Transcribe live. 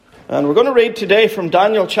And we're going to read today from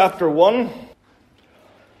Daniel chapter 1,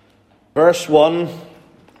 verse 1.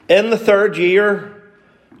 In the 3rd year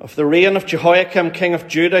of the reign of Jehoiakim, king of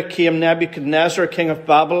Judah, came Nebuchadnezzar, king of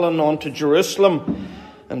Babylon, unto Jerusalem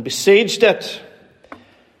and besieged it.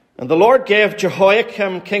 And the Lord gave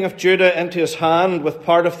Jehoiakim, king of Judah, into his hand with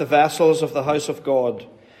part of the vessels of the house of God,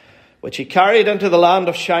 which he carried into the land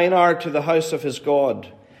of Shinar to the house of his God.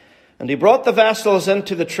 And he brought the vessels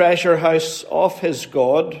into the treasure house of his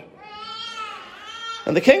God.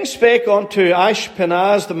 And the king spake unto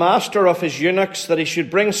Ashpenaz, the master of his eunuchs, that he should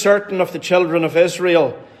bring certain of the children of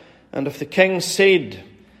Israel, and of the king's seed,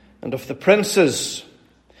 and of the princes,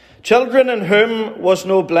 children in whom was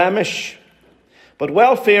no blemish, but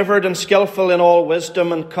well favoured and skillful in all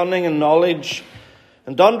wisdom and cunning and knowledge,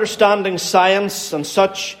 and understanding science, and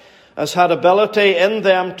such as had ability in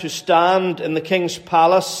them to stand in the king's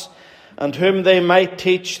palace, and whom they might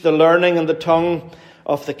teach the learning and the tongue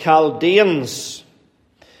of the Chaldeans.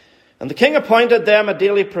 And the king appointed them a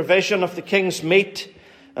daily provision of the king's meat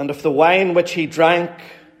and of the wine which he drank,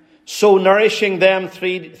 so nourishing them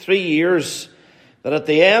three years, that at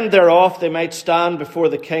the end thereof they might stand before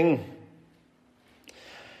the king.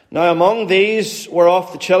 Now among these were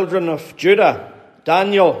of the children of Judah,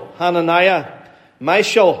 Daniel, Hananiah,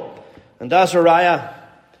 Mishael, and Azariah,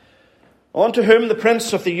 unto whom the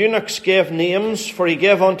prince of the eunuchs gave names, for he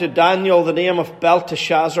gave unto Daniel the name of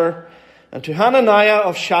Belteshazzar, and to Hananiah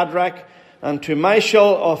of Shadrach, and to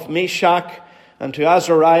Mishael of Meshach, and to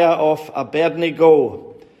Azariah of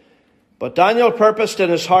Abednego. But Daniel purposed in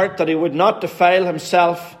his heart that he would not defile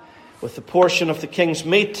himself with the portion of the king's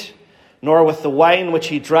meat, nor with the wine which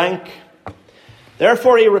he drank.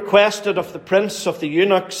 Therefore he requested of the prince of the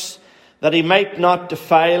eunuchs that he might not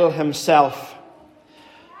defile himself.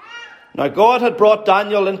 Now God had brought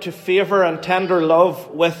Daniel into favour and tender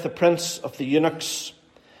love with the prince of the eunuchs.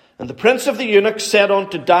 And the prince of the eunuchs said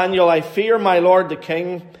unto Daniel, I fear my lord the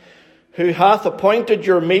king, who hath appointed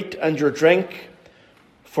your meat and your drink.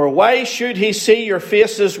 For why should he see your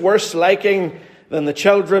faces worse liking than the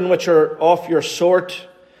children which are of your sort?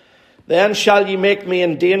 Then shall ye make me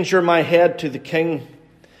endanger my head to the king.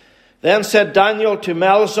 Then said Daniel to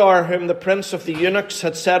Melzar, whom the prince of the eunuchs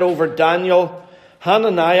had set over Daniel,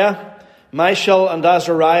 Hananiah, Mishael, and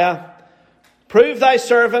Azariah, prove thy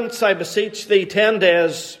servants, I beseech thee, 10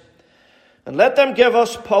 days, and let them give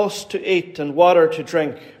us pulse to eat and water to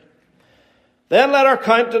drink. Then let our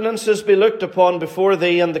countenances be looked upon before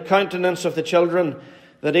thee, and the countenance of the children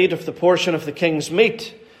that eat of the portion of the king's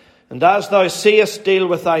meat. And as thou seest, deal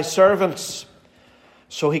with thy servants.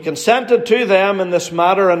 So he consented to them in this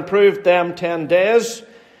matter, and proved them 10 days.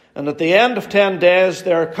 And at the end of 10 days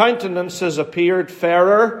their countenances appeared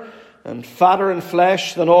fairer and fatter in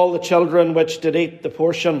flesh than all the children which did eat the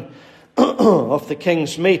portion of the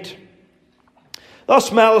king's meat.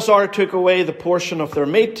 Thus Melzar took away the portion of their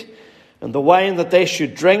meat and the wine that they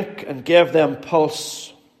should drink, and gave them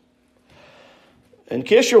pulse. In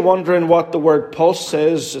case you're wondering what the word pulse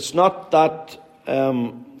is, it's not that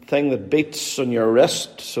thing that beats on your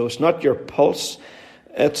wrist, so it's not your pulse.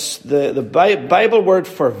 It's the Bible word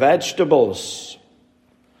for vegetables.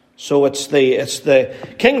 So it's the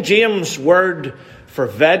King James word for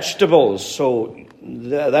vegetables. So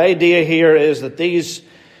the idea here is that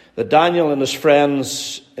that Daniel and his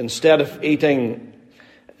friends, instead of eating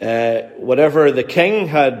whatever the king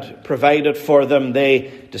had provided for them,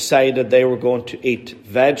 they decided they were going to eat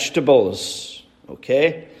vegetables.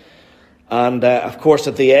 Okay? And of course,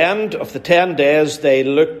 at the end of the 10 days, they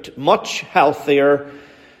looked much healthier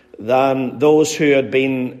than those who had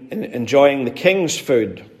been enjoying the king's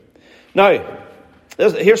food. Now,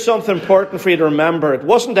 here's something important for you to remember. It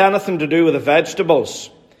wasn't anything to do with the vegetables.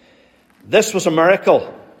 This was a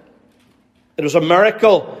miracle. It was a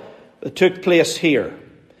miracle that took place here.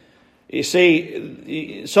 You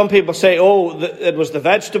see, some people say, it was the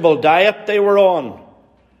vegetable diet they were on.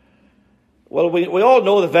 Well, we all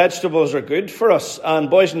know the vegetables are good for us. And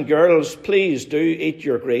boys and girls, please do eat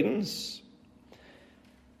your greens.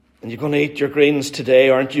 And you're going to eat your greens today,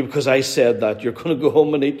 aren't you? Because I said that. You're going to go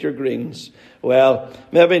home and eat your greens. Well,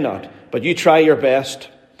 maybe not. But you try your best,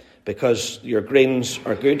 because your greens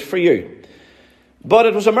are good for you. But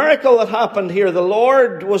it was a miracle that happened here. The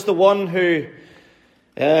Lord was the one who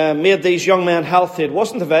made these young men healthy. It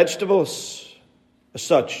wasn't the vegetables as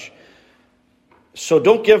such. So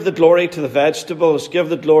don't give the glory to the vegetables. Give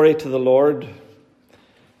the glory to the Lord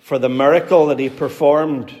for the miracle that he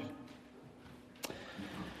performed.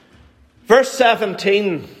 Verse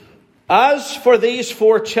 17. As for these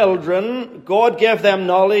 4 children, God gave them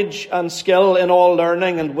knowledge and skill in all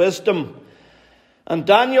learning and wisdom. And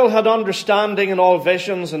Daniel had understanding in all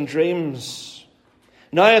visions and dreams.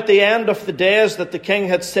 Now at the end of the days that the king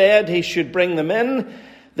had said he should bring them in,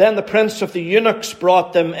 then the prince of the eunuchs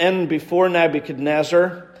brought them in before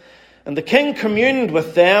Nebuchadnezzar. And the king communed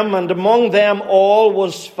with them, and among them all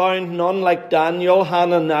was found none like Daniel,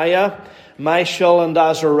 Hananiah, Mishael, and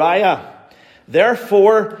Azariah.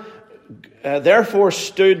 Therefore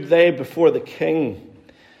stood they before the king.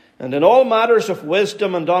 And in all matters of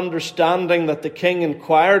wisdom and understanding that the king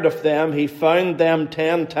inquired of them, he found them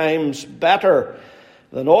 10 times better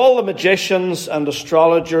than all the magicians and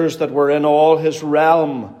astrologers that were in all his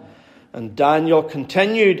realm. And Daniel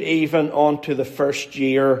continued even unto the first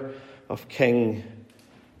year of King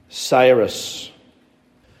Cyrus.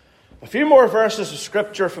 A few more verses of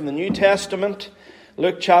scripture from the New Testament.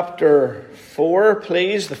 Luke chapter 4,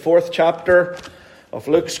 please, the 4th chapter of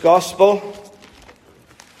Luke's Gospel.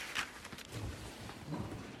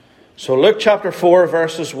 So Luke chapter 4,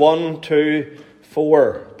 verses 1 to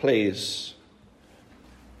 4, please.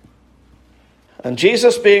 And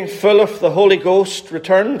Jesus, being full of the Holy Ghost,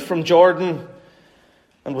 returned from Jordan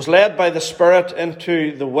and was led by the Spirit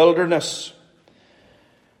into the wilderness,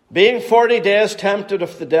 being 40 days tempted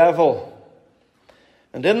of the devil.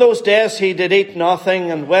 And in those days he did eat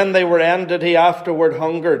nothing, and when they were ended, he afterward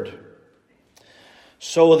hungered.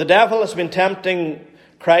 So the devil has been tempting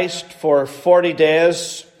Christ for 40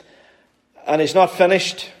 days, and he's not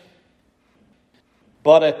finished.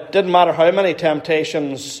 But it didn't matter how many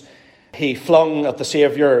temptations he flung at the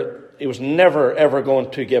Saviour, he was never, ever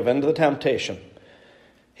going to give in to the temptation.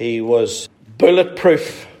 He was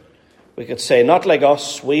bulletproof, we could say. Not like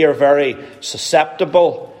us. We are very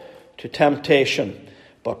susceptible to temptation,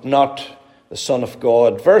 but not the Son of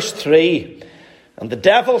God. Verse 3, and the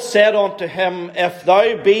devil said unto him, If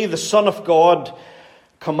thou be the Son of God,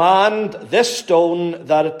 command this stone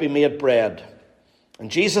that it be made bread.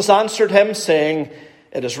 And Jesus answered him, saying,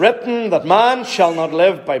 It is written that man shall not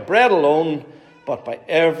live by bread alone, but by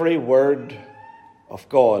every word of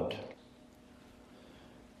God.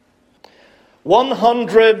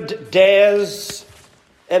 100 days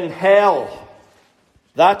in hell.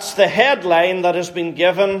 That's the headline that has been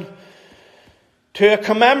given to a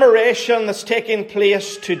commemoration that's taking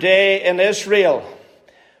place today in Israel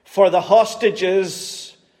for the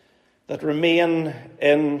hostages that remain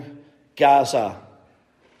in Gaza.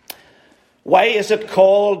 Why is it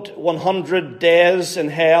called 100 days in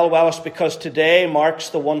hell? Well, it's because today marks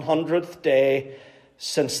the 100th day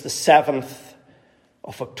since the 7th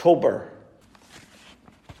of October.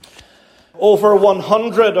 Over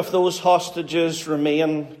 100 of those hostages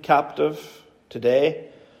remain captive today.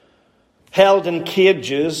 Held in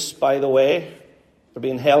cages, by the way. They're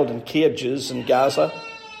being held in cages in Gaza.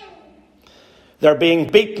 They're being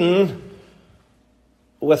beaten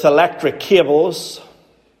with electric cables.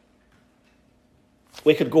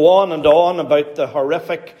 We could go on and on about the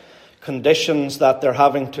horrific conditions that they're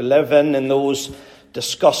having to live in those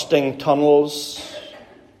disgusting tunnels.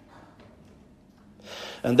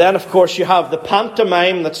 And then, of course, you have the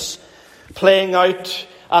pantomime that's playing out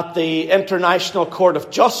at the International Court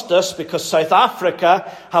of Justice because South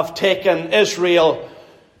Africa have taken Israel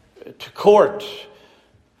to court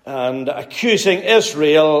and accusing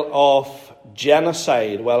Israel of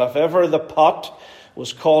genocide. Well, if ever the pot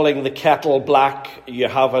was calling the kettle black, you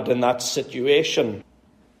have it in that situation.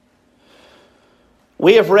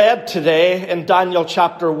 We have read today in Daniel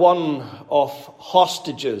chapter 1 of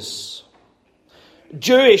hostages.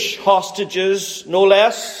 Jewish hostages, no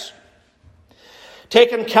less,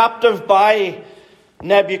 taken captive by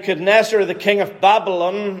Nebuchadnezzar, the king of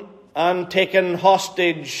Babylon, and taken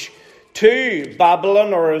hostage to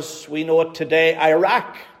Babylon, or as we know it today,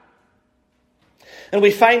 Iraq. And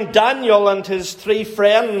we find Daniel and his 3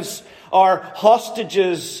 friends are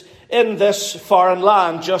hostages in this foreign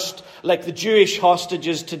land, just like the Jewish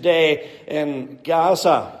hostages today in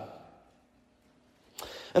Gaza.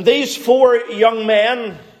 And these 4 young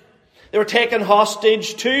men, they were taken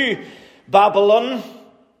hostage to Babylon.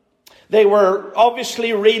 They were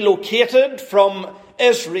obviously relocated from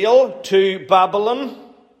Israel to Babylon.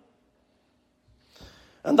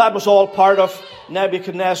 And that was all part of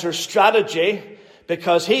Nebuchadnezzar's strategy,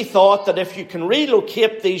 because he thought that if you can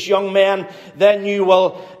relocate these young men, then you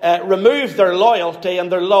will remove their loyalty and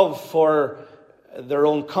their love for their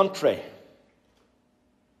own country.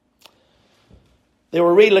 They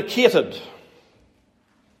were relocated.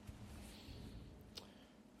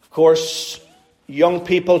 Of course, young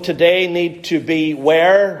people today need to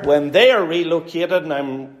beware when they are relocated, and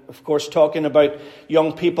I'm, of course, talking about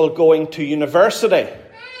young people going to university.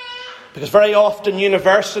 Because very often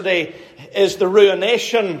university is the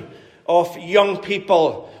ruination of young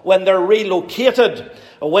people when they're relocated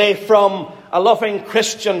away from a loving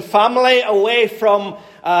Christian family, away from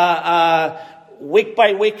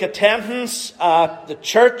week-by-week attendance at the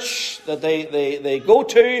church that they go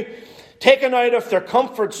to, taken out of their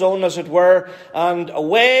comfort zone, as it were, and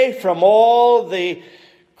away from all the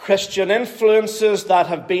Christian influences that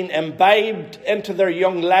have been imbibed into their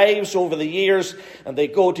young lives over the years, and they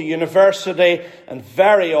go to university, and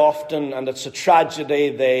very often, and it's a tragedy,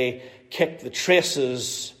 they kick the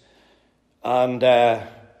traces and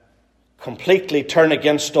completely turn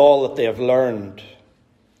against all that they have learned.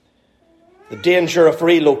 The danger of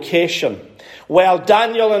relocation. Well,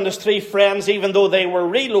 Daniel and his 3 friends, even though they were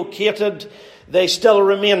relocated, they still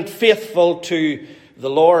remained faithful to the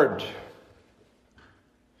Lord.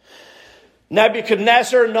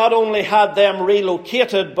 Nebuchadnezzar not only had them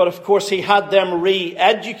relocated, but of course he had them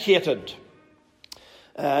re-educated.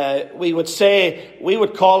 We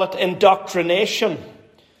would call it indoctrination.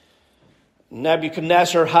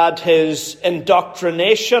 Nebuchadnezzar had his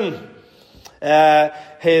indoctrination,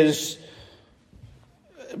 his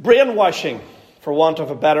brainwashing, for want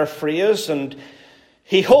of a better phrase, and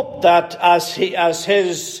he hoped that as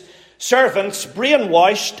his servants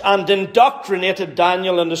brainwashed and indoctrinated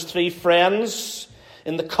Daniel and his 3 friends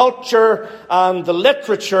in the culture and the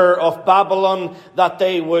literature of Babylon, that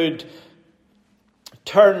they would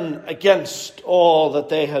turn against all that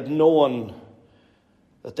they had known,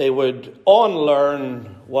 that they would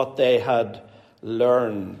unlearn what they had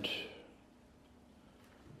learned.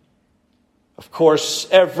 Of course,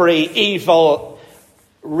 every evil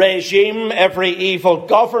regime, every evil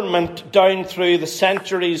government down through the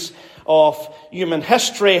centuries of human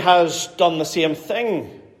history has done the same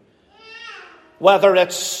thing. Whether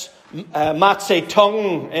it's Mao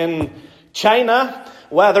Zedong in China,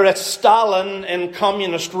 whether it's Stalin in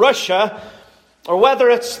communist Russia, or whether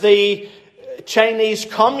it's the Chinese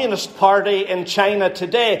Communist Party in China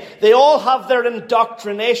today, they all have their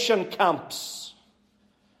indoctrination camps.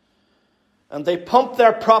 And they pump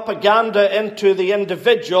their propaganda into the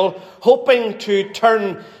individual, hoping to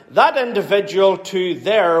turn that individual to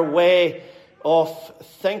their way of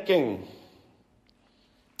thinking.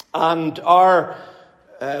 And our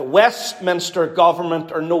Westminster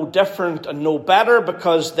government are no different and no better,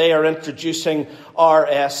 because they are introducing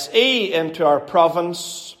RSE into our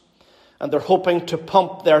province, and they're hoping to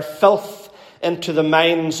pump their filth into the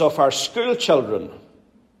minds of our school children.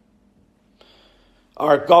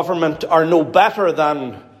 Our government are no better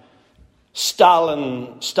than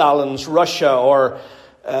Stalin's Russia or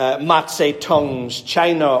Mao Zedong's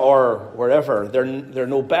China or wherever. They're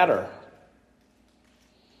no better.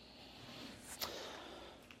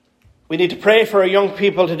 We need to pray for our young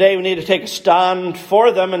people today. We need to take a stand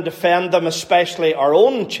for them and defend them, especially our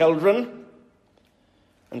own children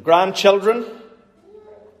and grandchildren,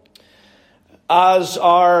 as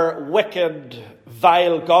our wicked,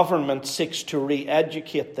 vile government seeks to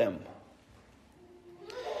re-educate them.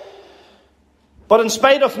 But in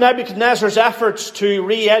spite of Nebuchadnezzar's efforts to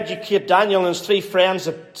re-educate Daniel and his 3 friends,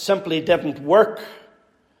 it simply didn't work.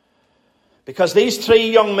 Because these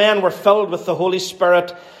 3 young men were filled with the Holy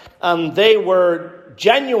Spirit, and they were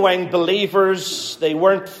genuine believers. They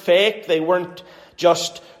weren't fake. They weren't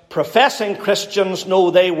just professing Christians.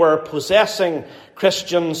 No, they were possessing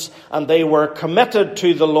Christians, and they were committed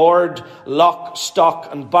to the Lord, lock, stock,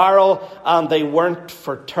 and barrel, and they weren't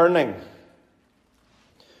for turning.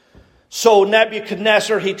 So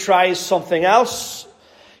Nebuchadnezzar, he tries something else.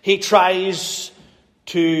 He tries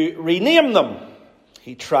to rename them.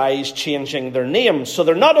 He tries changing their names. So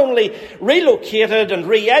they're not only relocated and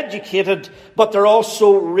re-educated, but they're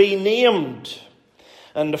also renamed.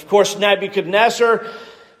 And of course, Nebuchadnezzar,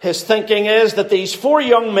 his thinking is that these 4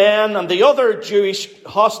 young men and the other Jewish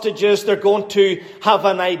hostages, they're going to have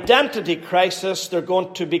an identity crisis. They're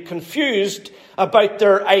going to be confused about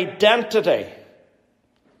their identity.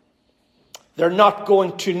 They're not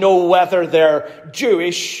going to know whether they're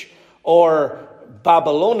Jewish or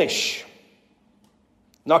Babylonish.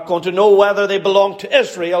 Not going to know whether they belong to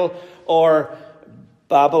Israel or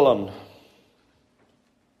Babylon.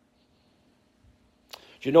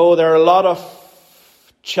 You know, there are a lot of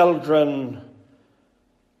children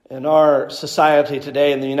in our society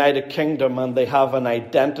today in the United Kingdom, and they have an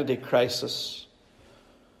identity crisis.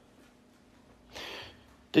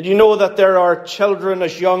 Did you know that there are children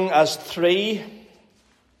as young as 3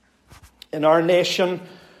 in our nation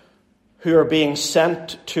who are being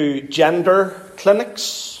sent to gender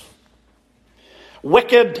clinics?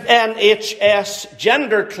 Wicked NHS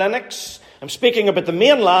gender clinics. I'm speaking about the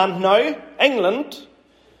mainland now, England.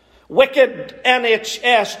 Wicked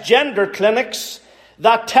NHS gender clinics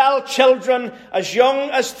that tell children as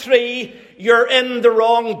young as 3, you're in the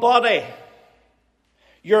wrong body.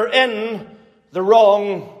 You're in the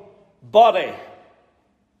wrong body.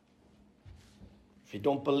 If you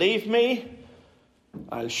don't believe me,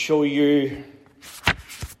 I'll show you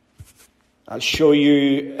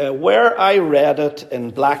where I read it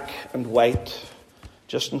in black and white,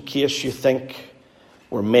 just in case you think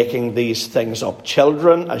we're making these things up.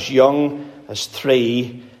 Children as young as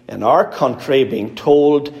 3 in our country being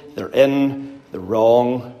told they're in the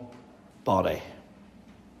wrong body.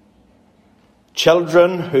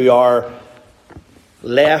 Children who are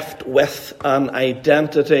left with an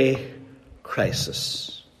identity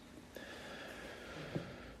crisis.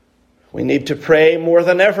 We need to pray more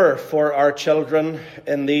than ever for our children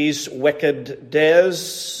in these wicked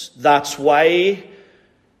days. That's why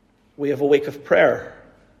we have a week of prayer.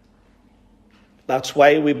 That's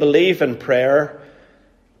why we believe in prayer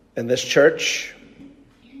in this church.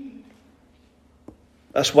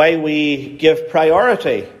 That's why we give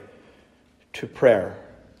priority to prayer.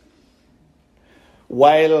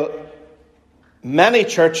 While many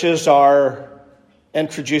churches are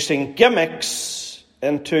introducing gimmicks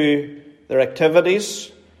into their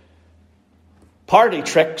activities, party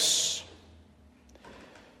tricks,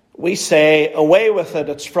 we say, away with it,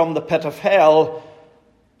 it's from the pit of hell.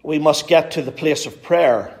 We must get to the place of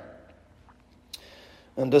prayer.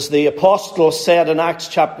 And as the apostle said in Acts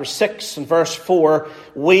chapter 6 and verse 4,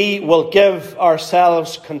 we will give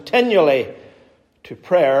ourselves continually to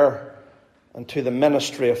prayer and to the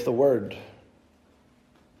ministry of the word.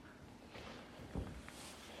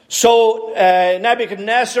 So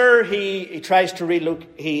Nebuchadnezzar, he tries to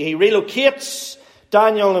he relocates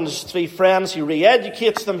Daniel and his 3 friends. He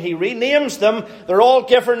re-educates them. He renames them. They're all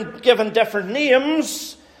given different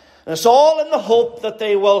names. And it's all in the hope that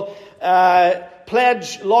they will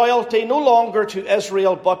pledge loyalty no longer to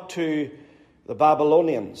Israel but to the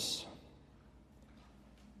Babylonians.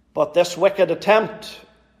 But this wicked attempt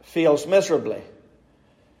fails miserably,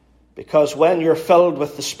 because when you're filled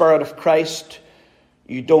with the Spirit of Christ,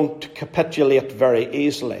 you don't capitulate very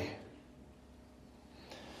easily.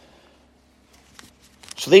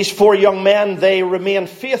 So these 4 young men, they remain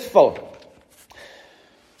faithful.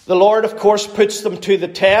 The Lord, of course, puts them to the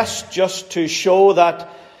test just to show that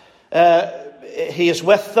He is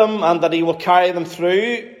with them and that He will carry them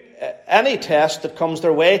through any test that comes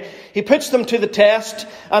their way. He puts them to the test,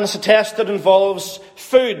 and it's a test that involves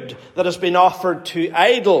food that has been offered to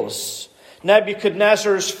idols.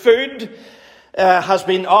 Nebuchadnezzar's food has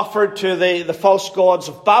been offered to the false gods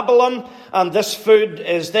of Babylon, and this food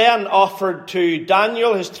is then offered to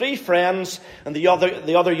Daniel, his 3 friends, and the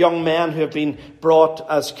other young men who have been brought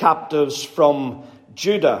as captives from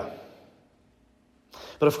Judah.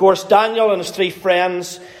 But of course, Daniel and his 3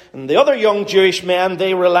 friends and the other young Jewish men,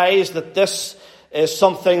 they realize that this is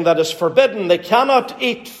something that is forbidden. They cannot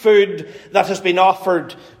eat food that has been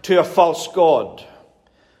offered to a false god.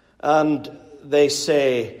 And they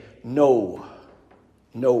say, no.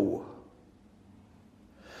 No.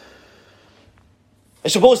 I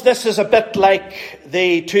suppose this is a bit like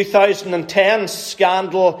the 2010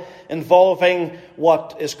 scandal involving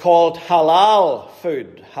what is called halal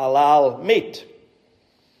food, halal meat.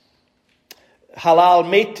 Halal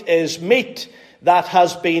meat is meat that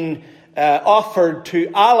has been offered to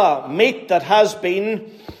Allah, meat that has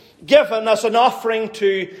been given as an offering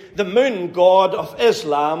to the moon god of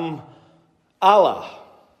Islam, Allah.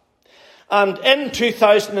 And in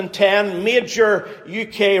 2010, major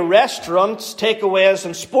UK restaurants, takeaways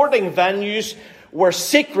and sporting venues were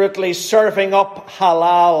secretly serving up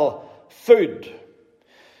halal food.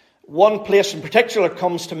 One place in particular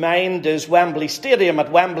comes to mind is Wembley Stadium.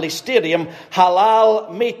 At Wembley Stadium,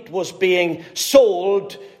 halal meat was being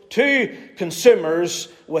sold to consumers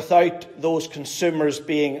without those consumers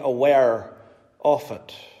being aware of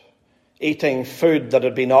it. Eating food that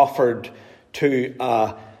had been offered to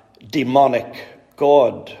a demonic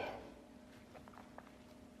god.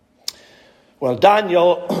 Well,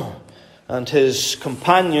 Daniel and his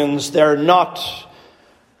companions, they're not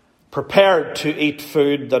prepared to eat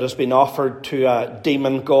food that has been offered to a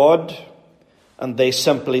demon god, and they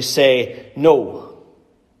simply say no.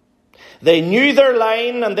 They knew their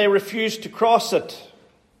line and they refused to cross it.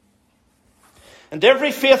 And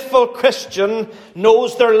every faithful Christian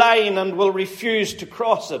knows their line and will refuse to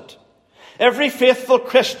cross it. Every faithful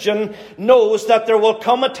Christian knows that there will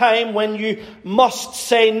come a time when you must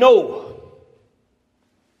say no.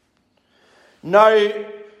 Now,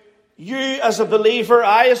 you as a believer,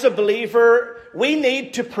 I as a believer, we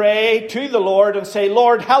need to pray to the Lord and say,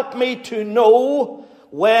 Lord, help me to know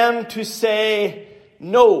when to say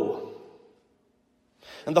no.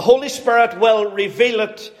 And the Holy Spirit will reveal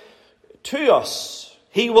it to us.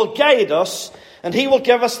 He will guide us, and He will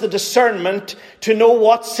give us the discernment to know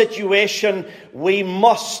what situation we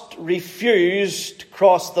must refuse to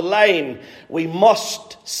cross the line. We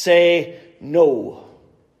must say no.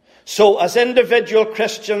 So as individual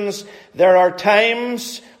Christians, there are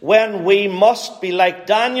times when we must be like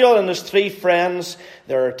Daniel and his 3 friends.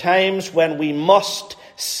 There are times when we must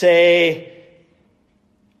say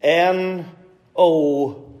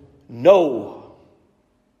N-O, no.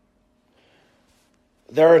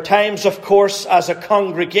 There are times, of course, as a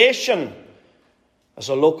congregation, as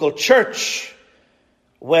a local church,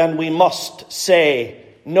 when we must say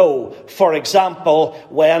no. For example,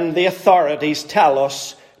 when the authorities tell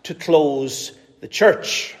us to close the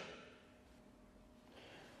church.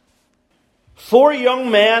 4 young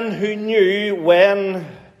men who knew when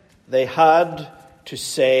they had to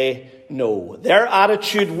say no. Their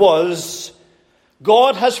attitude was,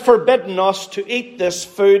 God has forbidden us to eat this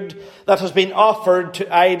food that has been offered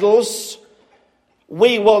to idols.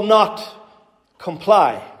 We will not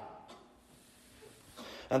comply.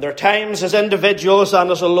 And there are times as individuals and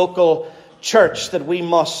as a local church that we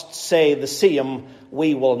must say the same.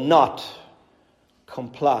 We will not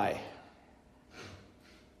comply.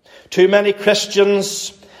 Too many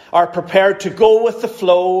Christians are prepared to go with the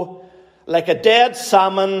flow like a dead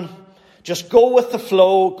salmon. Just go with the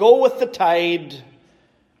flow, go with the tide.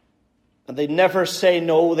 And they never say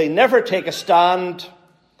no, they never take a stand.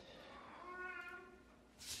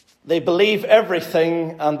 They believe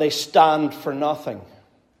everything and they stand for nothing.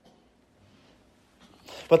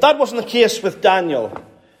 But that wasn't the case with Daniel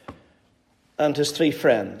and his 3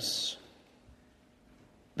 friends.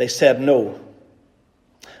 They said no.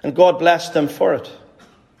 And God blessed them for it.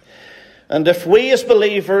 And if we as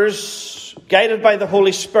believers, guided by the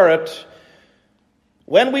Holy Spirit,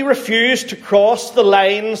 when we refuse to cross the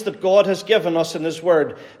lines that God has given us in His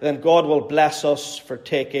Word, then God will bless us for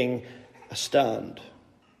taking a stand.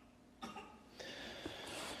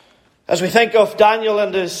 As we think of Daniel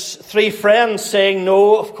and his 3 friends saying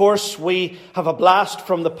no, of course, we have a blast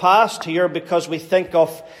from the past here because we think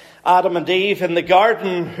of Adam and Eve in the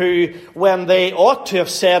garden who, when they ought to have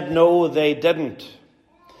said no, they didn't.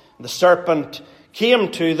 The serpent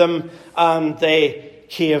came to them and they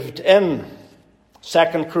caved in.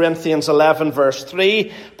 2 Corinthians 11 verse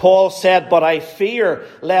 3, Paul said, "But I fear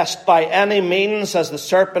lest by any means as the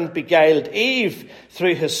serpent beguiled Eve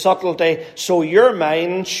through his subtlety, so your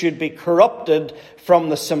mind should be corrupted from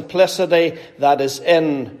the simplicity that is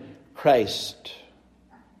in Christ."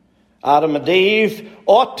 Adam and Eve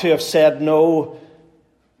ought to have said no,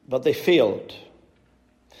 but they failed.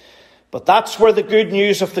 But that's where the good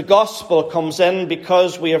news of the gospel comes in,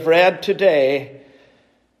 because we have read today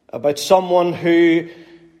about someone who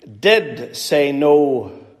did say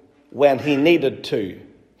no when he needed to.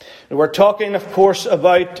 And we're talking, of course,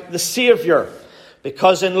 about the Saviour,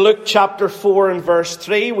 because in Luke chapter 4 and verse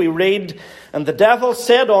 3 we read, "And the devil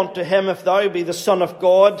said unto him, If thou be the Son of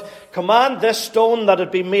God, command this stone that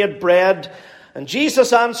it be made bread. And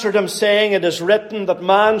Jesus answered him, saying, It is written that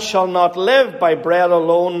man shall not live by bread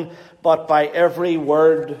alone, but by every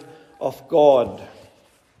word of God."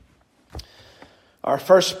 Our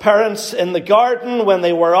first parents in the garden, when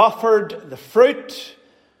they were offered the fruit,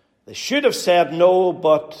 they should have said no,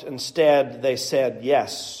 but instead they said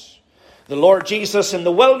yes. The Lord Jesus in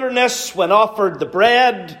the wilderness, when offered the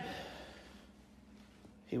bread,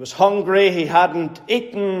 he was hungry, he hadn't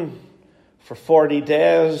eaten for 40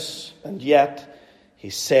 days, and yet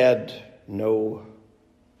he said no.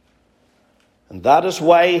 And that is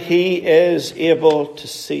why he is able to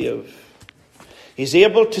save. He's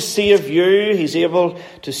able to save you. He's able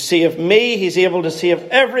to save me. He's able to save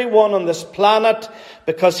everyone on this planet,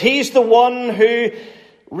 because he's the one who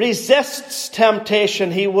resists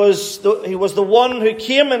temptation. He was the one who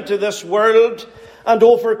came into this world and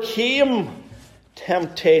overcame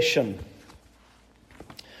temptation.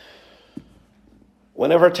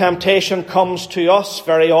 Whenever temptation comes to us,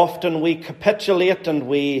 very often we capitulate and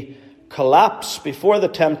we collapse before the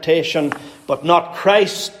temptation, but not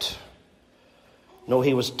Christ. No,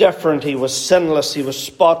 he was different, he was sinless, he was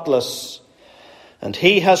spotless. And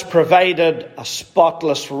he has provided a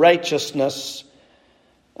spotless righteousness,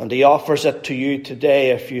 and he offers it to you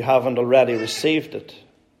today if you haven't already received it.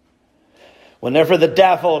 Whenever the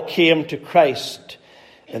devil came to Christ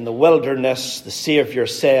in the wilderness, the Saviour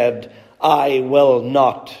said, "I will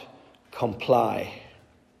not comply."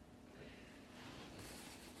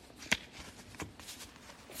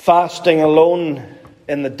 Fasting alone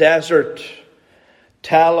in the desert,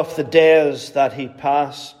 tell of the days that he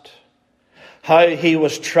passed, how he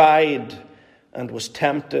was tried and was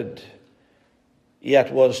tempted,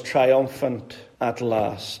 yet was triumphant at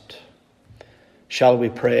last. Shall we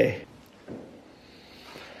pray?